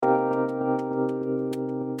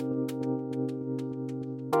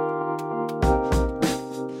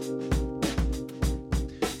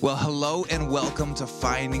Well, hello and welcome to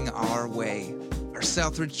Finding Our Way, our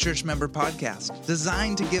Southridge church member podcast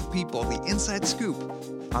designed to give people the inside scoop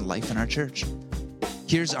on life in our church.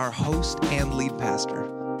 Here's our host and lead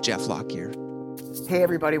pastor, Jeff Lockyer. Hey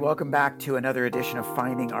everybody, welcome back to another edition of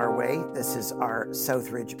Finding Our Way. This is our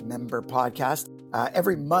Southridge member podcast.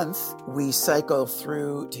 Every month we cycle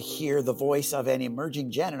through to hear the voice of an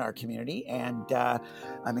emerging gen in our community, and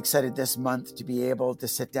I'm excited this month to be able to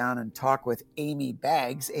sit down and talk with Amy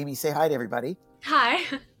Baggs. Amy, say hi to everybody. Hi.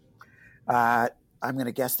 I'm going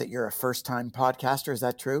to guess that you're a first-time podcaster. Is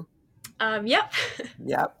that true? Yep.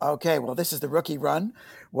 Yep. Okay, well, this is the rookie run.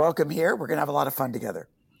 Welcome here. We're going to have a lot of fun together.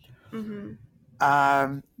 Mm-hmm.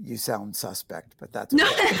 You sound suspect, but that's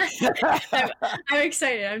okay. I'm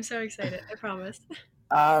excited. I'm so excited. I promise.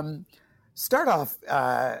 Start off,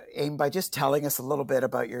 Aim, by just telling us a little bit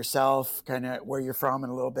about yourself, kind of where you're from,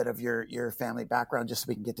 and a little bit of your family background, just so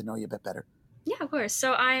we can get to know you a bit better. Yeah, of course.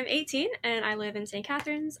 So I'm 18 and I live in St.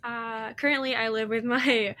 Catharines. Currently, I live with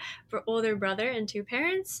my older brother and two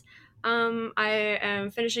parents. I am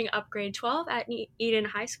finishing up grade 12 at Eden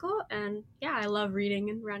High School, and yeah, I love reading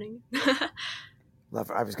and running.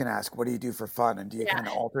 I was going to ask, what do you do for fun? And do you kind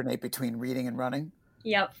of alternate between reading and running?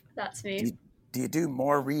 Yep, that's me. Do you do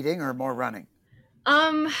more reading or more running?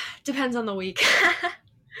 Depends on the week.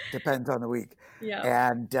 Depends on the week. Yeah.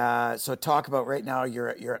 And so talk about right now, you're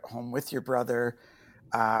at home with your brother.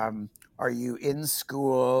 Are you in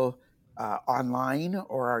school online,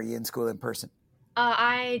 or are you in school in person?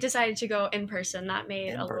 I decided to go in person. That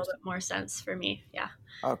made a little bit more sense for me. Yeah.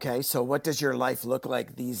 Okay. So what does your life look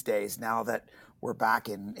like these days now that we're back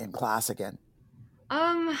in class again?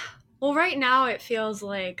 Well, right now it feels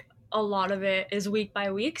like a lot of it is week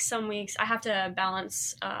by week. Some weeks I have to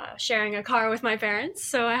balance sharing a car with my parents,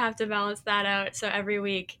 so I have to balance that out. So every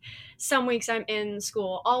week, some weeks I'm in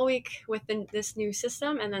school all week with this new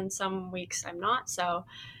system, and then some weeks I'm not. So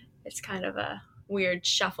it's kind of a weird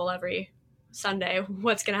shuffle every Sunday.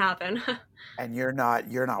 What's going to happen? And you're not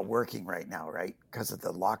working right now, right? Because of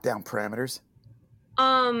the lockdown parameters?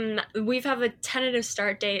 We've have a tentative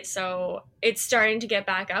start date, so it's starting to get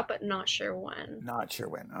back up, but not sure when. Not sure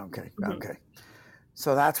when. Okay. Mm-hmm. Okay.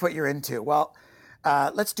 So that's what you're into. Well,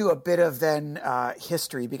 let's do a bit of then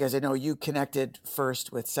history, because I know you connected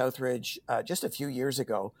first with Southridge just a few years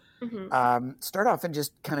ago. Mm-hmm. Start off and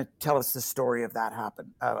just kind of tell us the story of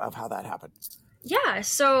of how that happened. Yeah.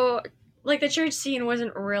 So the church scene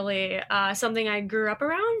wasn't really something I grew up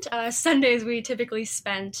around. Sundays we typically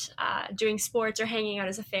spent doing sports or hanging out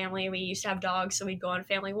as a family. We used to have dogs, so we'd go on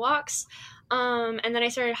family walks. And then I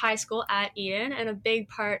started high school at Eden, and a big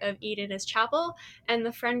part of Eden is chapel. And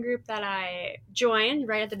the friend group that I joined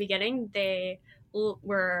right at the beginning, they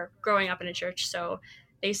were growing up in a church, so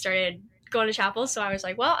they started going to chapel. So I was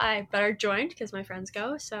like, well, I better join because my friends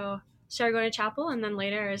go. So started going to chapel, and then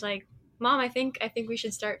later I was like, Mom, I think we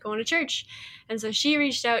should start going to church. And so she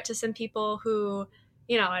reached out to some people who,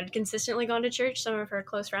 had consistently gone to church, some of her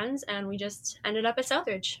close friends, and we just ended up at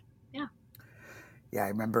Southridge. Yeah. Yeah, I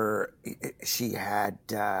remember she had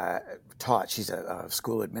taught. She's a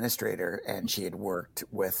school administrator, and she had worked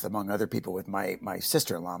with, among other people, with my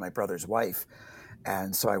sister-in-law, my brother's wife.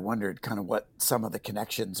 And so I wondered kind of what some of the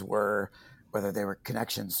connections were, whether they were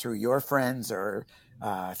connections through your friends or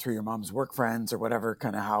through your mom's work friends, or whatever,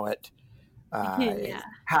 kind of how it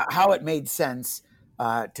how it made sense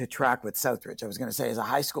to track with Southridge. I was going to say, as a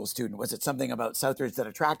high school student, was it something about Southridge that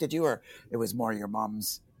attracted you, or it was more your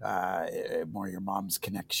mom's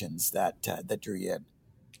connections that drew you in?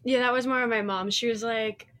 Yeah, that was more of my mom. She was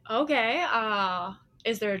like, okay,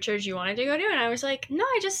 is there a church you wanted to go to? And I was like, no,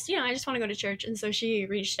 I just want to go to church. And so she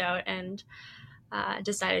reached out and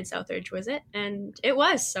decided Southridge was it, and it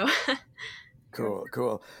was. So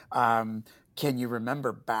Cool. Can you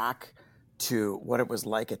remember back to what it was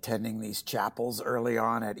like attending these chapels early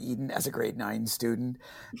on at Eden as a grade 9 student,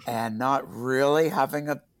 and not really having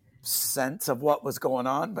a sense of what was going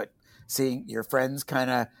on, but seeing your friends kind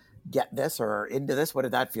of get this or are into this? What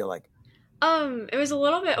did that feel like? It was a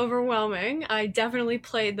little bit overwhelming. I definitely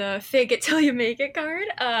played the fake it till you make it card.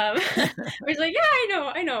 I was like, yeah,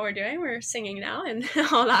 I know what we're doing. We're singing now and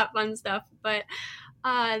all that fun stuff. But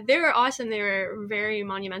they were awesome. They were very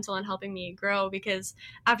monumental in helping me grow, because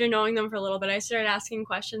after knowing them for a little bit, I started asking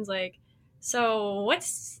questions like, so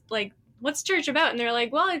what's church about? And they're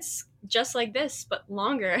like, well, it's just like this, but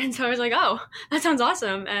longer. And so I was like, oh, that sounds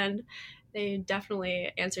awesome. And they definitely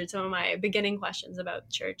answered some of my beginning questions about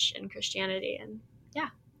church and Christianity. And yeah.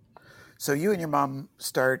 So you and your mom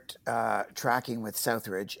start tracking with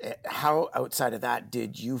Southridge. How, outside of that,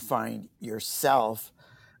 did you find yourself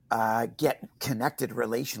get connected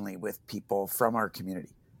relationally with people from our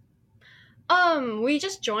community? We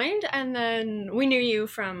just joined, and then we knew you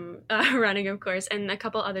from running, of course, and a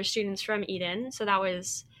couple other students from Eden. So that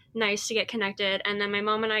was nice to get connected. And then my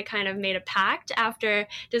mom and I kind of made a pact after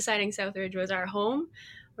deciding Southridge was our home.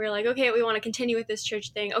 We were like, okay, we want to continue with this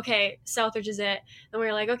church thing. Okay, Southridge is it. And we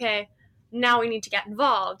were like, okay, now we need to get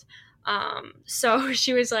involved. So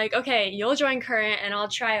she was like, okay, you'll join Current and I'll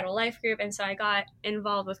try out a life group. And so I got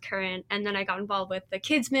involved with Current, and then I got involved with the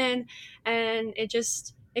Kidsmen, and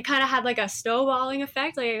it kind of had like a snowballing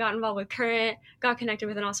effect. Like I got involved with Current, got connected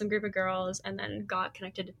with an awesome group of girls, and then got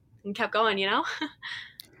connected and kept going, you know?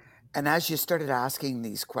 And as you started asking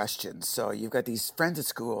these questions, so you've got these friends at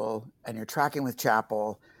school and you're tracking with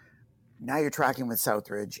Chapel, now you're tracking with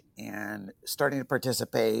Southridge and starting to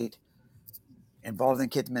participate, involved in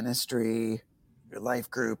kids ministry, your life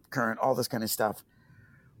group, Current, all this kind of stuff.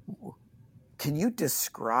 Can you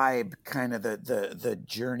describe kind of the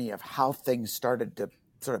journey of how things started to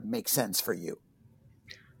sort of make sense for you?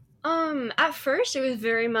 At first it was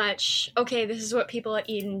very much, okay, this is what people at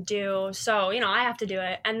Eden do, so, I have to do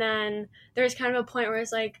it. And then there's kind of a point where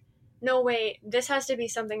it's like, no, wait, this has to be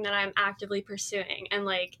something that I'm actively pursuing. And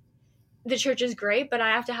like, the church is great, but I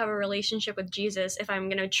have to have a relationship with Jesus if I'm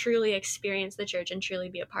going to truly experience the church and truly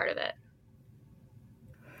be a part of it.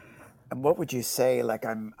 And what would you say? Like,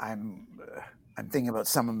 I'm thinking about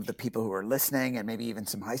some of the people who are listening, and maybe even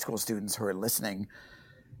some high school students who are listening,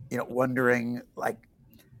 wondering, like,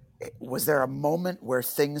 was there a moment where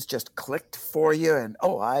things just clicked for you and,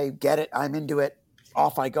 oh, I get it, I'm into it,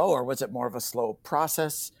 off I go? Or was it more of a slow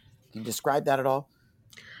process? Can you describe that at all?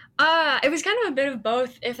 It was kind of a bit of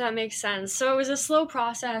both, if that makes sense. So it was a slow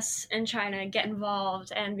process in trying to get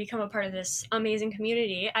involved and become a part of this amazing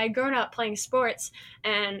community. I'd grown up playing sports,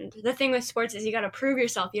 and the thing with sports is you got to prove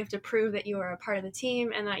yourself. You have to prove that you are a part of the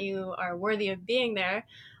team and that you are worthy of being there.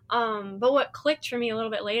 But what clicked for me a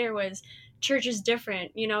little bit later was church is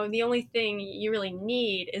different. The only thing you really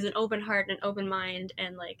need is an open heart and an open mind,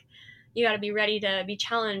 and like you got to be ready to be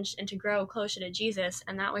challenged and to grow closer to Jesus.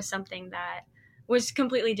 And that was something that was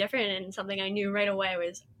completely different, and something I knew right away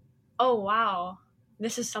was, oh wow,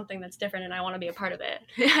 this is something that's different and I want to be a part of it.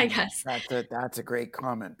 I guess. That's a great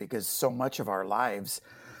comment, because so much of our lives,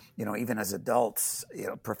 even as adults,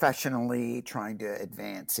 professionally trying to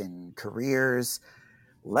advance in careers,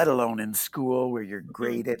 let alone in school where you're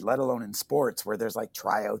graded, let alone in sports where there's like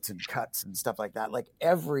tryouts and cuts and stuff like that. Like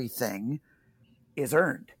everything is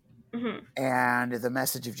earned. Mm-hmm. And the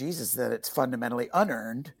message of Jesus that it's fundamentally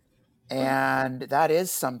unearned. And that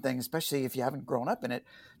is something, especially if you haven't grown up in it,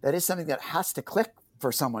 that is something that has to click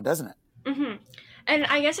for someone, doesn't it? Mm-hmm. And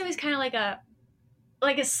I guess it was kind of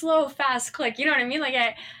like a slow, fast click. You know what I mean? Like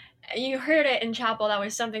you heard it in chapel. That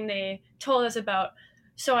was something they told us about.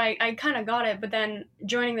 So I kind of got it. But then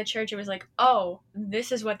joining the church, it was like, oh,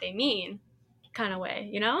 this is what they mean, kind of way.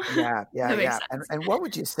 Yeah. And what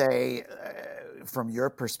would you say, from your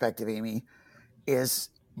perspective, Amy, is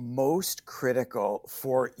most critical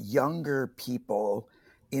for younger people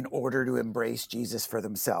in order to embrace Jesus for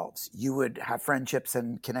themselves? You would have friendships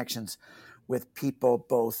and connections with people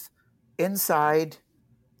both inside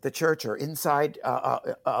the church or inside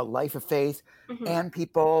a life of faith, mm-hmm. and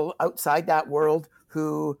people outside that world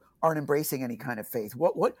who aren't embracing any kind of faith.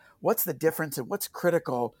 What's the difference, and what's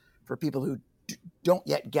critical for people who don't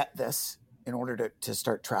yet get this in order to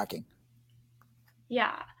start tracking?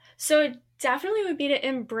 Yeah. So it definitely would be to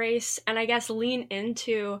embrace and I guess lean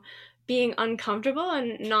into being uncomfortable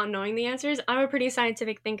and not knowing the answers. I'm a pretty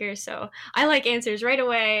scientific thinker, so I like answers right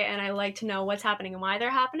away, and I like to know what's happening and why they're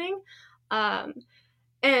happening.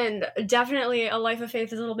 And definitely a life of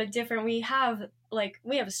faith is a little bit different. We have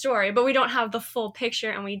a story, but we don't have the full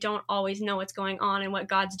picture, and we don't always know what's going on and what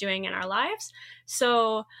God's doing in our lives.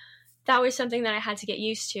 So that was something that I had to get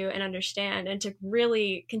used to and understand, and to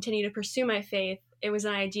really continue to pursue my faith. It was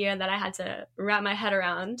an idea that I had to wrap my head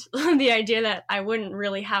around, the idea that I wouldn't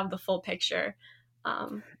really have the full picture.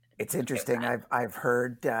 It's interesting. I've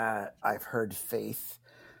heard faith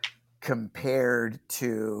compared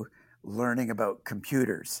to learning about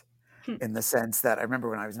computers, in the sense that I remember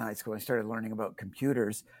when I was in high school, I started learning about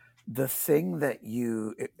computers. The thing that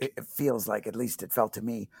it feels like, at least it felt to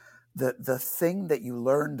me, the thing that you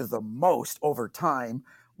learned the most over time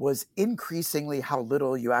was increasingly how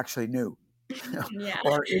little you actually knew. Yeah.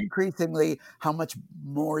 Or increasingly how much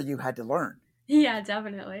more you had to learn. Yeah,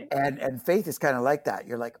 definitely. And faith is kind of like that.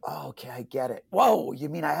 You're like, oh, okay, I get it. Whoa, you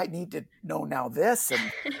mean I need to know now this and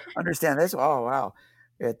understand this? Oh, wow.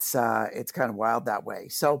 It's kind of wild that way.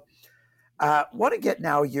 So want to get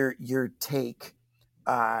now your take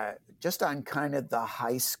just on kind of the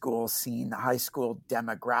high school scene, the high school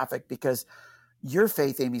demographic, because your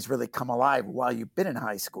faith, Amy's really come alive while you've been in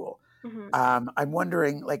high school. Hmm. I'm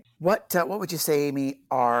wondering, like, what would you say, Amy,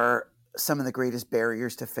 are some of the greatest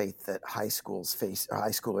barriers to faith that high schoolers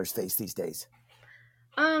face these days?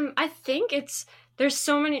 I think there's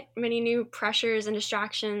so many new pressures and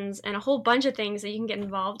distractions and a whole bunch of things that you can get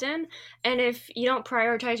involved in. And if you don't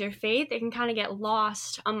prioritize your faith, it can kind of get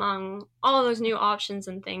lost among all those new options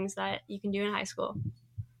and things that you can do in high school.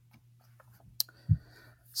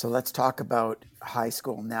 So let's talk about high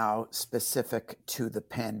school now, specific to the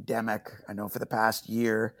pandemic. I know for the past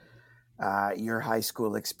year, your high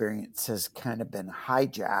school experience has kind of been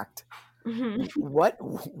hijacked. Hmm. What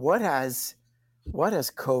has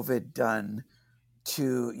COVID done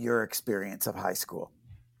to your experience of high school?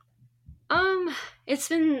 It's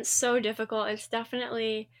been so difficult. It's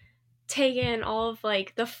definitely taken all of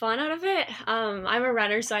like the fun out of it. I'm a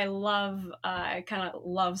runner, so I kind of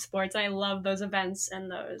love sports. I love those events and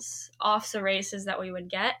those OFSA races that we would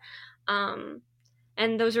get. Um,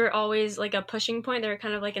 and those were always like a pushing point. They were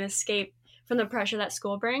kind of like an escape from the pressure that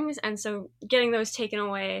school brings. And so getting those taken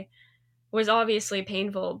away was obviously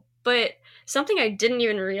painful. But something I didn't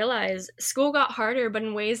even realize, school got harder, but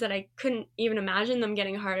in ways that I couldn't even imagine them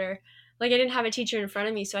getting harder. Like I didn't have a teacher in front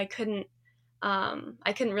of me, so I couldn't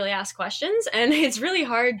really ask questions, and it's really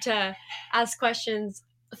hard to ask questions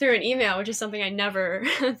through an email, which is something I never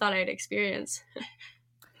thought I'd experience.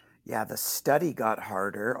 Yeah, the study got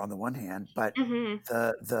harder on the one hand, but Hmm.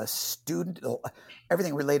 the student,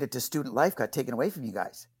 everything related to student life got taken away from you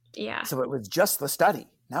guys. Yeah. So it was just the study.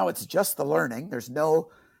 Now it's just the learning. There's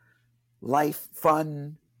no life,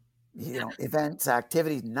 fun, events,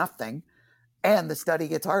 activities, nothing, and the study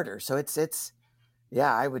gets harder. So it's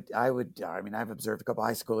yeah, I mean, I've observed a couple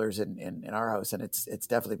high schoolers in our house, and it's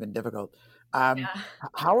definitely been difficult. Yeah.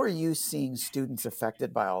 How are you seeing students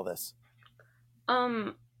affected by all this?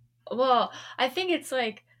 Um, well, I think it's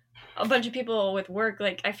like a bunch of people with work,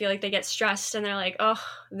 like I feel like they get stressed and they're like, oh,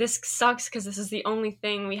 this sucks because this is the only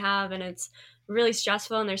thing we have and it's really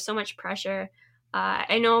stressful and there's so much pressure.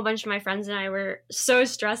 I know a bunch of my friends and I were so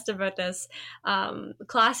stressed about this.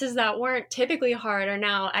 Classes that weren't typically hard are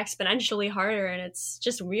now exponentially harder, and it's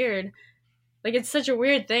just weird. Like it's such a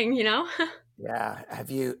weird thing, you know? Yeah,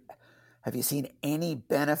 have you seen any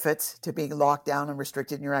benefits to being locked down and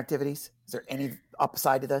restricted in your activities? Is there any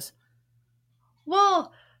upside to this?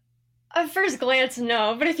 Well, at first glance,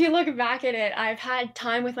 no. But if you look back at it, I've had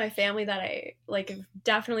time with my family that I like have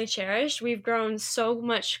definitely cherished. We've grown so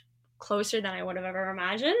much closer than I would have ever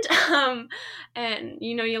imagined. And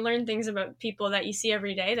you learn things about people that you see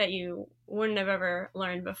every day that you wouldn't have ever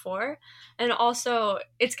learned before. And also,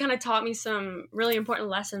 it's kind of taught me some really important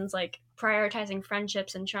lessons like prioritizing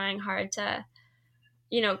friendships and trying hard to,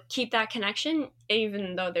 keep that connection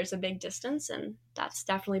even though there's a big distance. And that's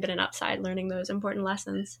definitely been an upside learning those important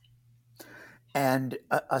lessons. And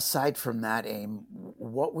aside from that, Aim,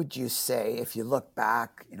 what would you say if you look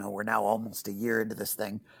back? We're now almost a year into this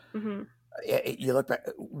thing. Hmm. You look back.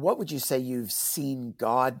 What would you say you've seen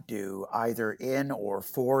God do either in or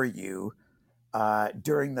for you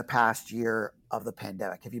during the past year of the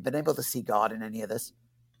pandemic? Have you been able to see God in any of this?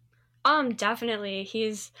 Definitely.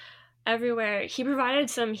 He's everywhere. He provided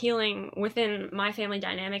some healing within my family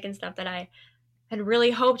dynamic and stuff that I had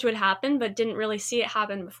really hoped would happen, but didn't really see it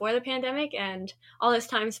happen before the pandemic. And all this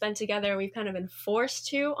time spent together, we've kind of been forced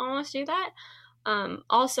to almost do that.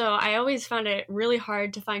 Also, I always found it really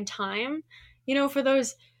hard to find time, for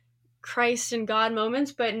those Christ and God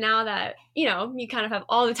moments. But now that, you kind of have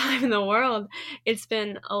all the time in the world, it's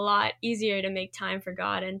been a lot easier to make time for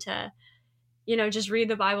God and to, just read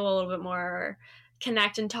the Bible a little bit more or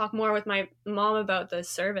connect and talk more with my mom about the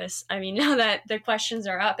service. I mean, now that the questions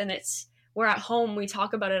are up and we're at home, we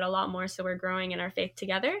talk about it a lot more, so we're growing in our faith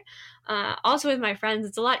together. Also with my friends,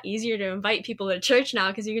 it's a lot easier to invite people to church now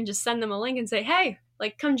because you can just send them a link and say, hey,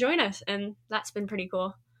 like, come join us. And that's been pretty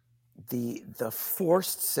cool. The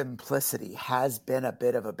forced simplicity has been a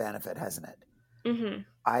bit of a benefit, hasn't it? Mm-hmm.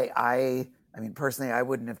 I mean, personally, I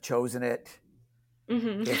wouldn't have chosen it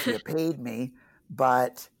Mm-hmm. if you paid me,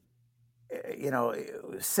 but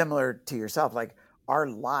similar to yourself, like our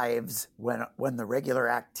lives when the regular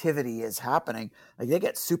activity is happening, like they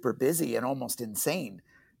get super busy and almost insane.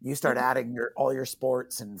 You start adding all your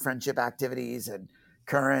sports and friendship activities and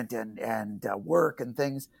current and work and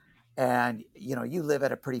things, and you live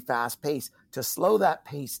at a pretty fast pace. To slow that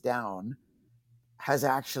pace down has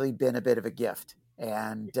actually been a bit of a gift.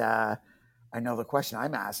 And I know the question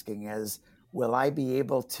I'm asking is, will I be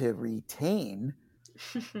able to retain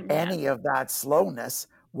Yeah. any of that slowness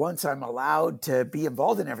once I'm allowed to be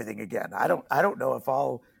involved in everything again? I don't know if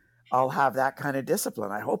I'll have that kind of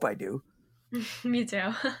discipline. I hope I do. Me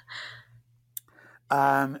too.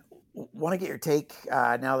 Want to get your take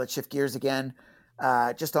now. Let's shift gears again,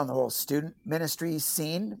 just on the whole student ministry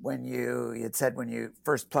scene. When you had said when you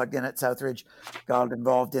first plugged in at Southridge, got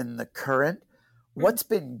involved in the Current. What's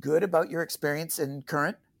been good about your experience in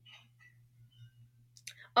Current?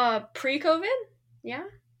 Pre-COVID? Yeah.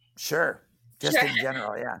 Sure, just Sure. in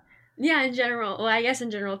general, yeah. Yeah, in general. Well, I guess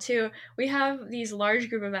in general too. We have these large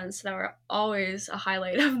group events that are always a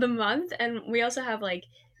highlight of the month, and we also have like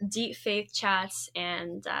deep faith chats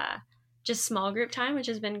and just small group time, which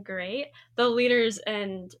has been great. The leaders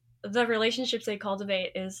and the relationships they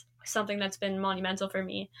cultivate is something that's been monumental for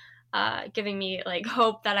me, giving me like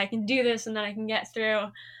hope that I can do this and that I can get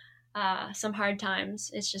through some hard times.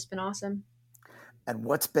 It's just been awesome. And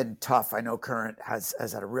what's been tough? I know Current has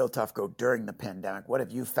had a real tough go during the pandemic. What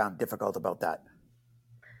have you found difficult about that?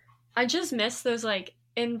 I just miss those like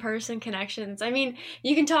in-person connections. I mean,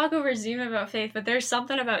 you can talk over Zoom about faith, but there's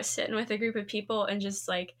something about sitting with a group of people and just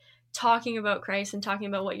like talking about Christ and talking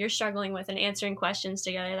about what you're struggling with and answering questions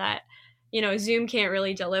together that, Zoom can't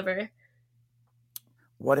really deliver.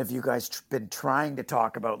 What have you guys been trying to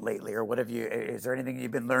talk about lately, or is there anything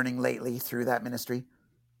you've been learning lately through that ministry?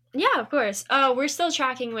 Yeah, of course. We're still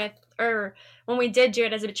tracking or when we did do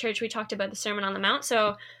it as a church, we talked about the Sermon on the Mount.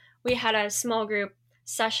 So we had a small group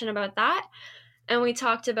session about that. And we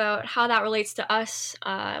talked about how that relates to us,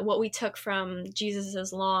 what we took from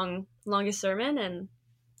Jesus's longest sermon. And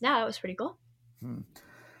yeah, that was pretty cool.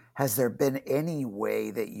 Has there been any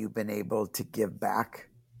way that you've been able to give back,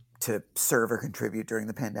 to serve or contribute during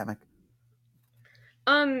the pandemic?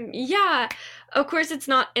 Yeah, of course it's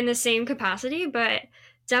not in the same capacity, but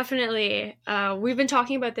definitely, we've been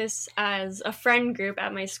talking about this as a friend group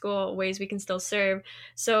at my school, ways we can still serve.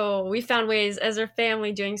 So we found ways as our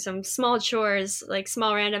family doing some small chores, like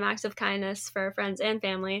small random acts of kindness for our friends and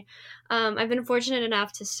family. I've been fortunate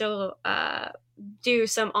enough to still do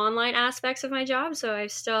some online aspects of my job, so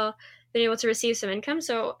I've still been able to receive some income.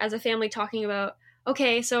 So as a family talking about,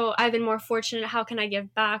 okay, so I've been more fortunate, how can I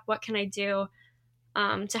give back? What can I do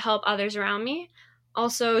to help others around me?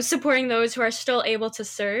 Also supporting those who are still able to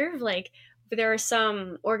serve. Like there are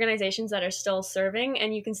some organizations that are still serving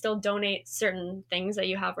and you can still donate certain things that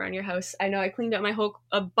you have around your house. I know I cleaned up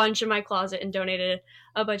a bunch of my closet and donated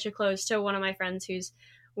a bunch of clothes to one of my friends who's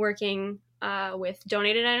working with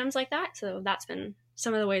donated items like that. So that's been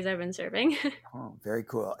some of the ways I've been serving. Oh, very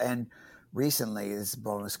cool. And recently, this is a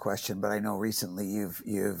bonus question, but I know recently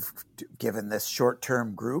you've given this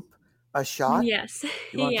short-term group a shot. Yes.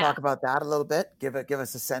 You want to Yeah. talk about that a little bit? Give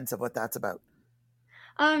us a sense of what that's about.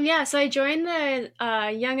 Yeah, so I joined the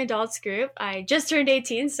young adults group. I just turned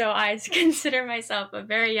 18, so I consider myself a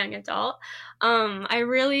very young adult. I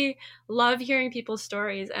really love hearing people's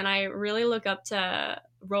stories, and I really look up to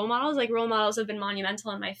role models. Like, role models have been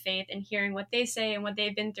monumental in my faith and hearing what they say and what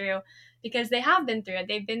they've been through, because they have been through it.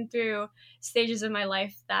 They've been through stages of my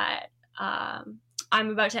life that I'm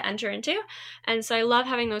about to enter into. And so I love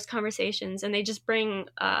having those conversations, and they just bring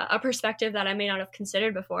a perspective that I may not have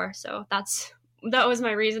considered before. So that was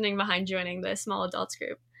my reasoning behind joining the small adults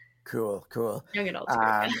group. Cool. Young adults group.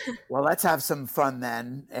 Yeah. Well, let's have some fun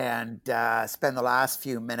then and spend the last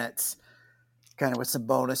few minutes kind of with some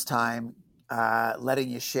bonus time, letting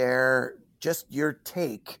you share just your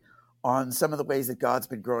take on some of the ways that God's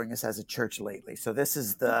been growing us as a church lately. So this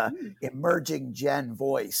is the emerging Gen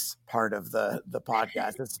voice part of the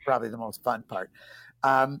podcast. This is probably the most fun part.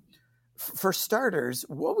 For starters,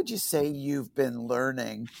 what would you say you've been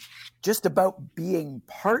learning just about being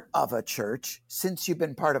part of a church since you've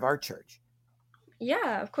been part of our church?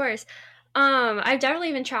 Yeah, of course. I've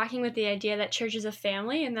definitely been tracking with the idea that church is a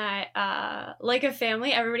family, and that, like a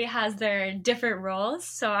family, everybody has their different roles.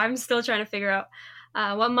 So I'm still trying to figure out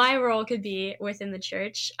what my role could be within the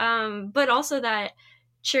church. But also that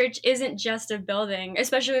church isn't just a building,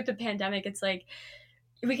 especially with the pandemic. It's like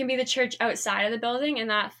we can be the church outside of the building, and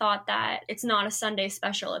that thought that it's not a Sunday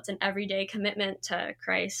special, it's an everyday commitment to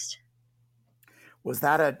Christ. Was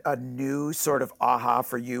that a new sort of aha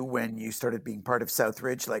for you when you started being part of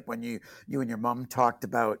Southridge? Like when you and your mom talked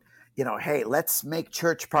about, hey, let's make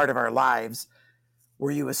church part of our lives.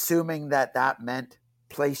 Were you assuming that meant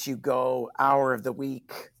place you go, hour of the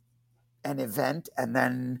week, an event, and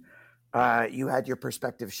then you had your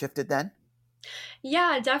perspective shifted then?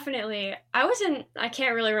 Yeah, definitely. I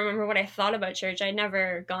can't really remember what I thought about church. I'd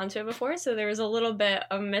never gone to it before, so there was a little bit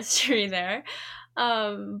of mystery there.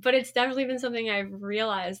 But it's definitely been something I've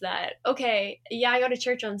realized that, okay, yeah, I go to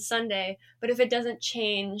church on Sunday, but if it doesn't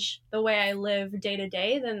change the way I live day to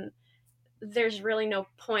day, then there's really no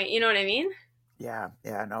point. You know what I mean? Yeah,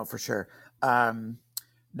 no, for sure.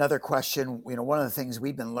 Another question, one of the things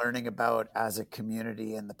we've been learning about as a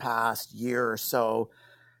community in the past year or so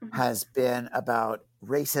Mhm. has been about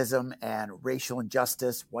racism and racial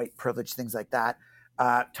injustice, white privilege, things like that.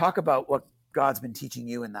 Talk about what God's been teaching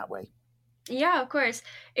you in that way. Yeah, of course.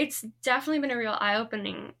 It's definitely been a real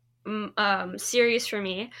eye-opening series for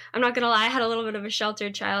me. I'm not gonna lie, I had a little bit of a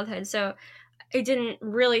sheltered childhood, so I didn't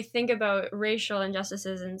really think about racial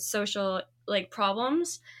injustices and social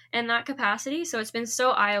problems in that capacity. So it's been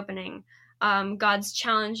so eye-opening. God's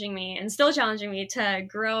challenging me and still challenging me to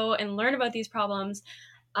grow and learn about these problems,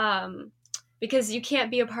 um, because you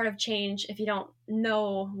can't be a part of change if you don't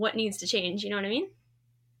know what needs to change. You know what I mean?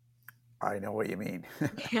 I know what you mean.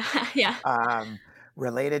 Yeah, yeah.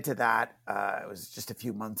 Related to that, it was just a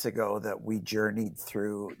few months ago that we journeyed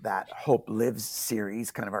through that Hope Lives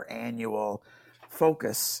series, kind of our annual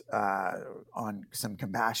focus on some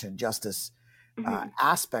compassion, justice Mm-hmm.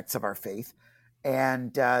 aspects of our faith.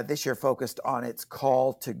 And this year focused on its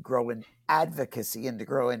call to grow in advocacy and to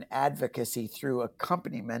grow in advocacy through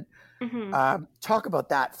accompaniment. Mm-hmm. Talk about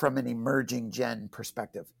that from an emerging gen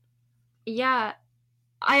perspective. Yeah,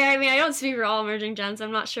 I mean, I don't speak for all emerging gens.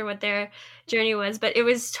 I'm not sure what their journey was, but it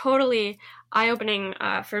was totally eye opening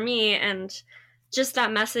for me. And just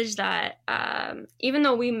that message that even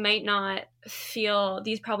though we might not feel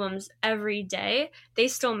these problems every day, they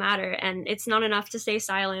still matter. And it's not enough to stay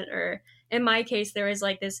silent. Or in my case, there was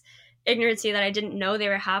this ignorancy that I didn't know they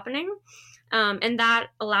were happening. And that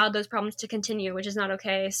allowed those problems to continue, which is not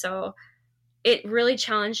okay. So it really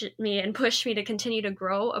challenged me and pushed me to continue to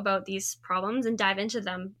grow about these problems and dive into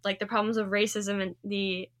them, like the problems of racism and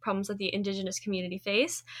the problems that the Indigenous community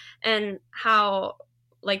face, and how,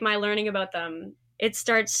 my learning about them, it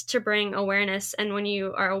starts to bring awareness. And when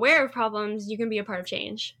you are aware of problems, you can be a part of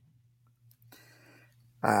change.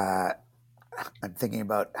 I'm thinking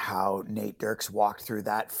about how Nate Dirks walked through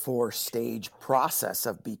that 4-stage process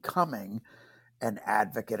of becoming an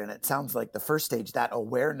advocate. And it sounds like the first stage, that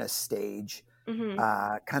awareness stage, Mm-hmm.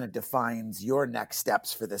 kind of defines your next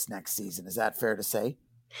steps for this next season. Is that fair to say?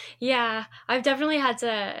 Yeah, I've definitely had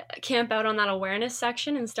to camp out on that awareness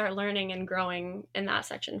section and start learning and growing in that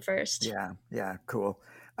section first. Yeah, cool.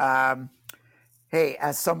 Hey,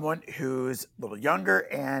 as someone who's a little younger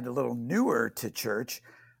and a little newer to church,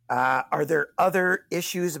 are there other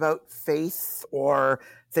issues about faith or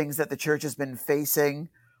things that the church has been facing,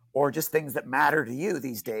 or just things that matter to you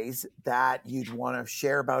these days that you'd want to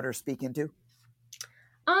share about or speak into?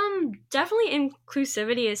 Definitely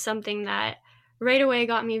inclusivity is something that right away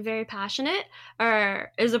got me very passionate,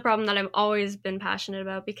 or is a problem that I've always been passionate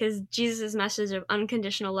about, because Jesus' message of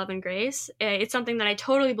unconditional love and grace, it's something that I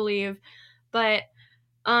totally believe, but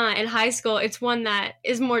in high school, it's one that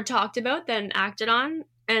is more talked about than acted on.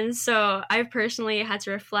 And so I've personally had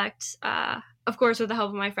to reflect, of course, with the help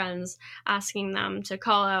of my friends, asking them to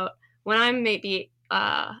call out when I'm maybe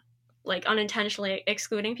unintentionally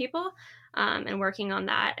excluding people, and working on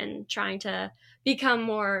that and trying to become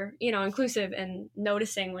more, inclusive and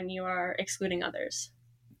noticing when you are excluding others.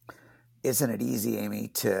 Isn't it easy, Amy,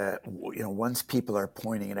 to, once people are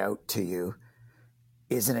pointing it out to you,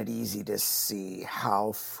 isn't it easy to see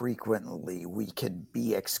how frequently we can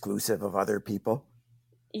be exclusive of other people?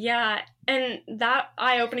 Yeah, and that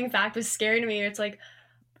eye-opening fact was scary to me. It's like,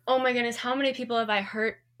 oh my goodness, how many people have I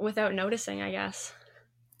hurt without noticing, I guess?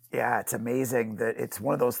 Yeah, it's amazing that it's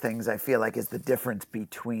one of those things I feel like is the difference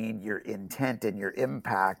between your intent and your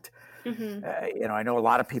impact. Mm-hmm. I know a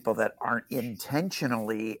lot of people that aren't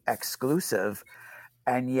intentionally exclusive,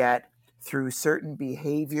 and yet through certain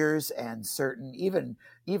behaviors and certain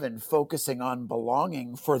even focusing on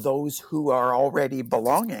belonging for those who are already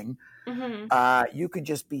belonging, Mm-hmm. you can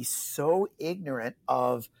just be so ignorant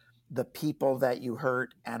of the people that you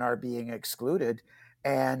hurt and are being excluded.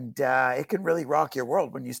 And it can really rock your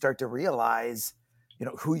world when you start to realize,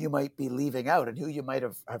 who you might be leaving out and who you might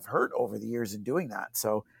have hurt over the years in doing that.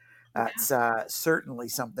 So that's certainly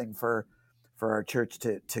something for our church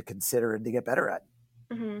to consider and to get better at.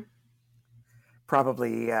 Mm-hmm.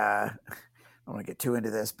 Probably, I don't want to get too into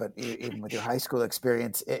this, but even with your high school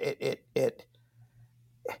experience,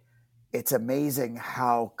 it's amazing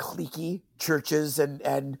how cliquey churches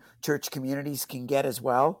and church communities can get as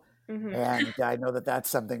well. Mm-hmm. And I know that that's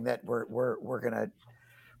something that we're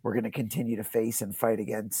gonna continue to face and fight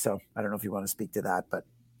against. So I don't know if you want to speak to that, but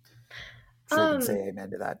I'm sure you can say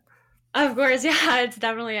amen to that. Of course, yeah, it's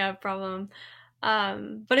definitely a problem.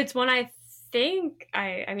 But it's one I think,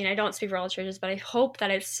 I mean, I don't speak for all churches, but I hope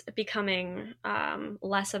that it's becoming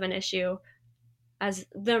less of an issue as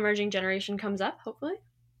the emerging generation comes up, hopefully.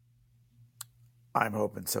 I'm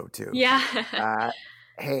hoping so too. Yeah.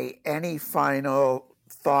 Hey, any final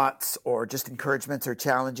thoughts or just encouragements or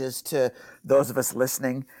challenges to those of us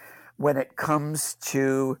listening when it comes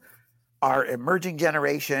to our emerging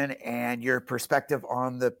generation and your perspective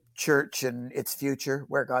on the church and its future,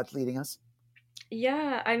 where God's leading us?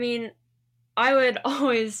 Yeah, I mean, I would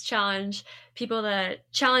always challenge people to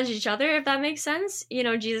challenge each other, if that makes sense. You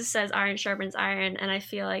know, Jesus says iron sharpens iron, and I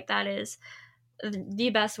feel like that is the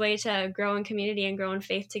best way to grow in community and grow in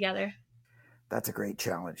faith together. That's a great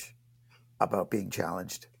challenge about being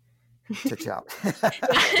challenged to challenge.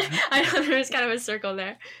 I know there's kind of a circle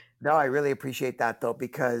there. No, I really appreciate that though,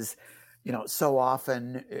 because, you know, so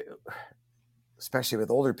often, especially with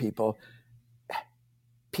older people,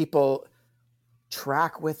 people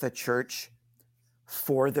track with a church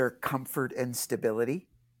for their comfort and stability,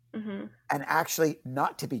 and actually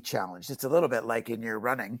not to be challenged. It's a little bit like in your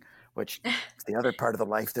running, which is the other part of the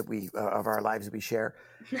life that we of our lives that we share.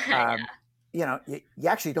 You know, you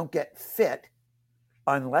actually don't get fit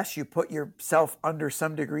unless you put yourself under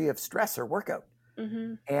some degree of stress or workout.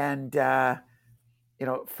 And you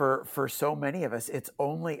know, for so many of us, it's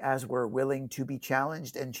only as we're willing to be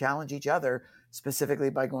challenged and challenge each other, specifically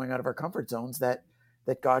by going out of our comfort zones, that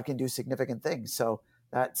God can do significant things. So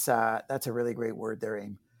that's a really great word there,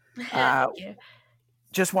 Aim. Thank you.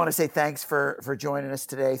 Just want to say thanks for joining us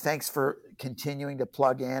today. Thanks for continuing to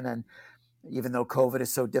plug in, and even though COVID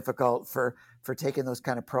is so difficult, for taking those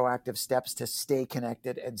kind of proactive steps to stay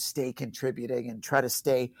connected and stay contributing and try to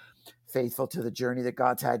stay faithful to the journey that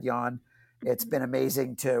God's had you on. It's been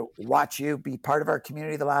amazing to watch you be part of our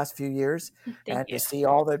community the last few years and to see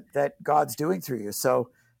all that God's doing through you. So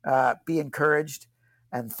be encouraged,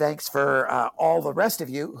 and thanks for all the rest of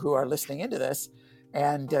you who are listening into this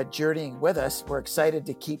and journeying with us. We're excited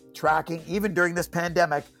to keep tracking, even during this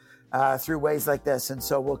pandemic, through ways like this. And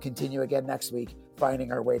so we'll continue again next week,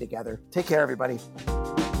 finding our way together. Take care, everybody.